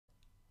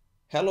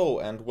Hello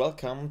and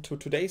welcome to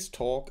today's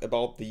talk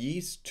about the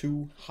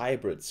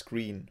Yeast-2-hybrid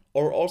screen,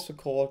 or also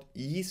called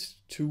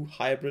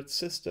Yeast-2-hybrid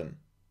system.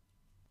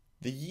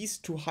 The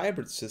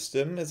Yeast-2-hybrid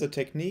system is a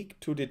technique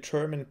to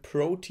determine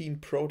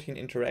protein-protein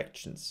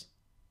interactions.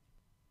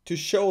 To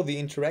show the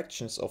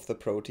interactions of the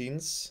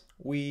proteins,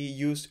 we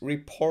use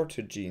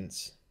reporter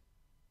genes.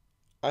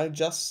 I'll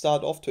just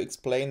start off to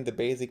explain the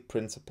basic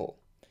principle.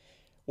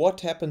 What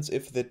happens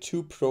if the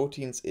two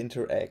proteins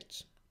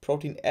interact?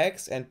 Protein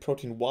X and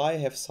protein Y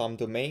have some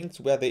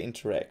domains where they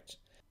interact.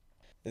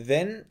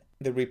 Then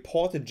the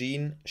reporter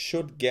gene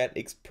should get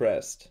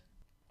expressed.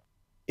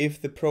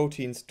 If the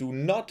proteins do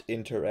not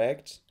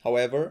interact,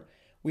 however,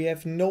 we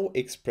have no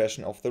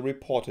expression of the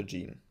reporter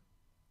gene.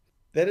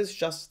 That is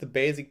just the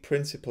basic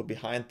principle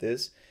behind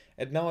this,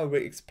 and now I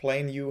will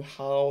explain you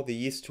how the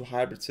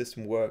Yeast-2-hybrid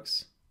system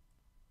works.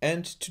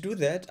 And to do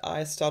that,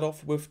 I start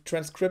off with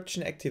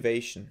transcription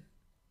activation.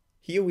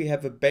 Here we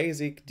have a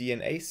basic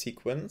DNA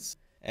sequence,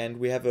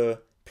 and we have a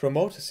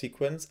promoter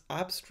sequence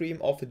upstream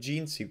of a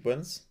gene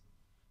sequence.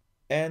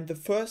 And the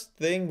first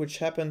thing which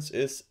happens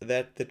is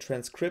that the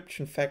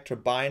transcription factor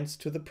binds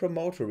to the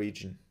promoter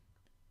region.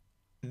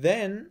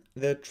 Then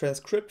the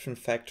transcription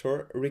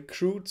factor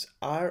recruits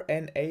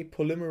RNA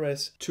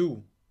polymerase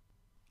II.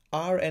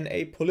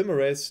 RNA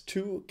polymerase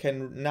II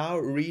can now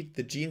read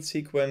the gene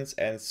sequence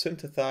and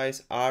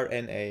synthesize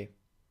RNA.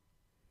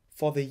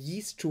 For the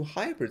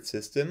Yeast-2-hybrid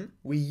system,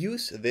 we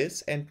use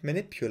this and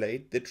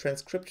manipulate the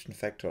transcription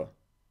factor.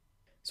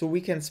 So we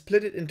can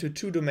split it into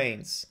two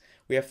domains.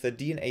 We have the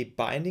DNA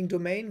binding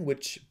domain,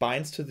 which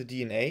binds to the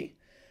DNA,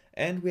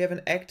 and we have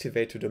an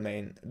activator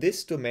domain.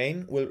 This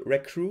domain will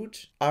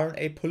recruit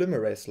RNA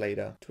polymerase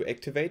later to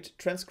activate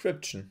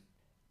transcription.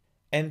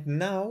 And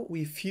now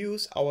we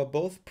fuse our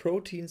both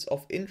proteins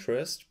of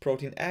interest,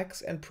 protein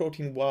X and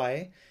protein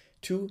Y,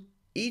 to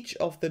each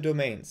of the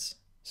domains.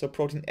 So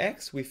protein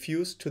X we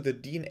fuse to the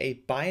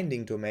DNA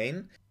binding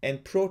domain,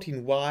 and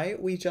protein Y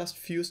we just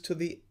fuse to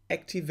the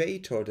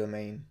activator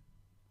domain.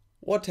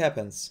 What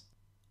happens?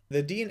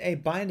 The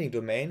DNA binding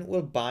domain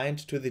will bind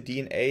to the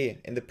DNA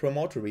in the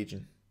promoter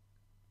region.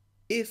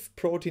 If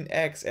protein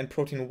X and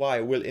protein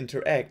Y will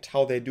interact,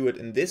 how they do it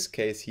in this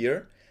case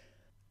here,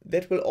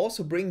 that will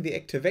also bring the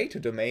activator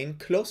domain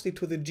closely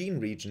to the gene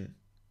region.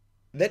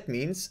 That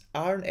means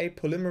RNA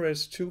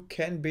polymerase II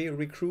can be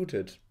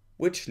recruited,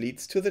 which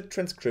leads to the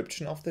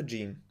transcription of the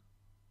gene.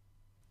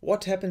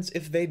 What happens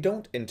if they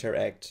don't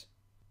interact?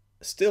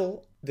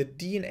 Still, the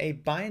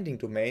DNA binding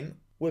domain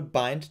will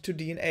bind to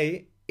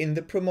DNA in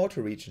the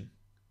promoter region.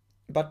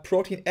 But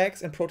protein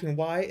X and protein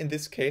Y in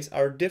this case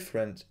are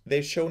different.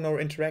 They show no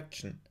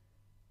interaction.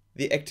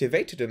 The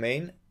activator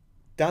domain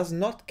does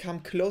not come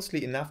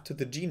closely enough to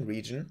the gene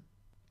region.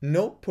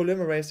 No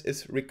polymerase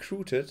is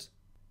recruited,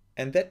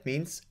 and that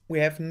means we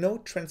have no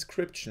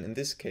transcription in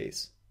this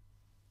case.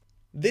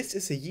 This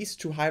is a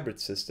Yeast-2-hybrid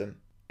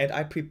system, and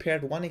I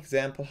prepared one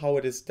example how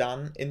it is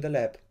done in the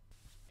lab.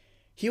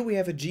 Here we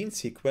have a gene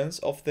sequence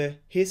of the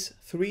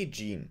His3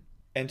 gene,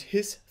 and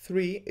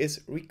His3 is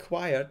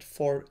required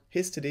for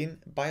histidine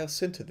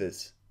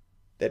biosynthesis.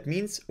 That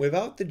means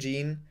without the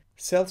gene,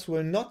 cells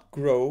will not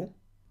grow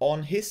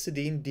on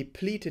histidine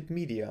depleted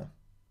media.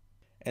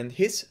 And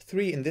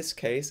His3 in this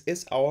case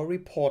is our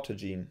reporter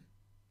gene.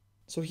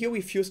 So here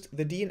we fused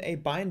the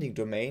DNA binding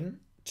domain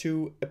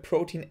to a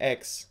protein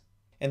X.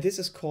 And this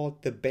is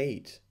called the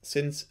bait,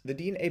 since the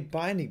DNA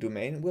binding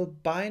domain will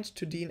bind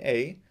to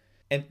DNA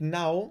and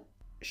now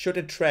should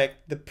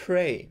attract the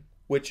prey,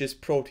 which is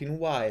protein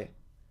Y.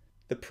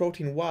 The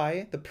protein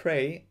Y, the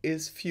prey,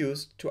 is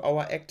fused to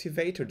our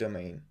activator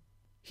domain.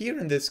 Here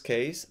in this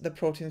case, the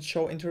proteins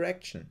show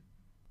interaction.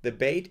 The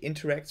bait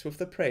interacts with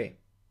the prey.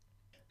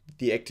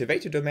 The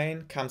activator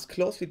domain comes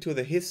closely to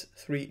the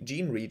His3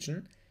 gene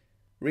region,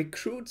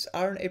 recruits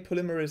RNA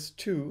polymerase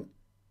II,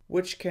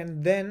 which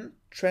can then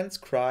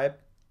transcribe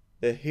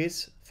the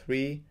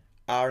His3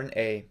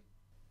 RNA.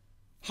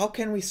 How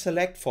can we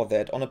select for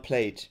that on a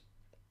plate?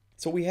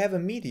 So we have a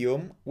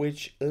medium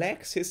which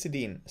lacks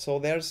histidine, so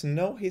there's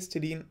no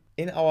histidine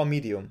in our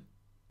medium.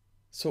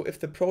 So if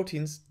the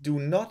proteins do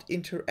not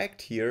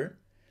interact here,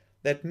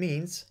 that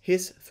means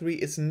His3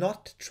 is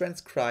not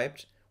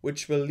transcribed,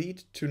 which will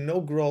lead to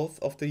no growth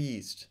of the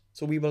yeast.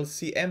 So we will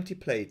see empty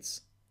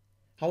plates.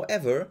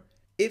 However,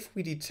 if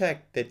we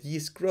detect that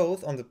yeast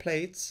growth on the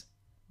plates,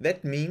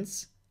 that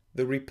means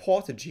the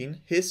reporter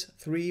gene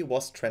His3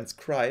 was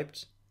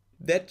transcribed.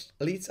 That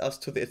leads us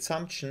to the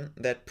assumption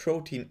that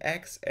protein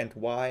X and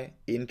Y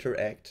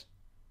interact.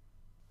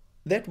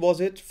 That was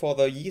it for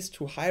the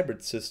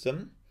Yeast-2-hybrid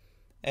system,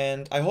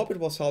 and I hope it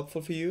was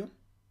helpful for you.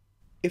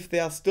 If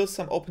there are still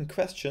some open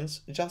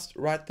questions, just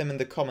write them in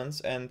the comments,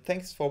 and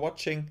thanks for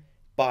watching.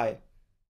 Bye.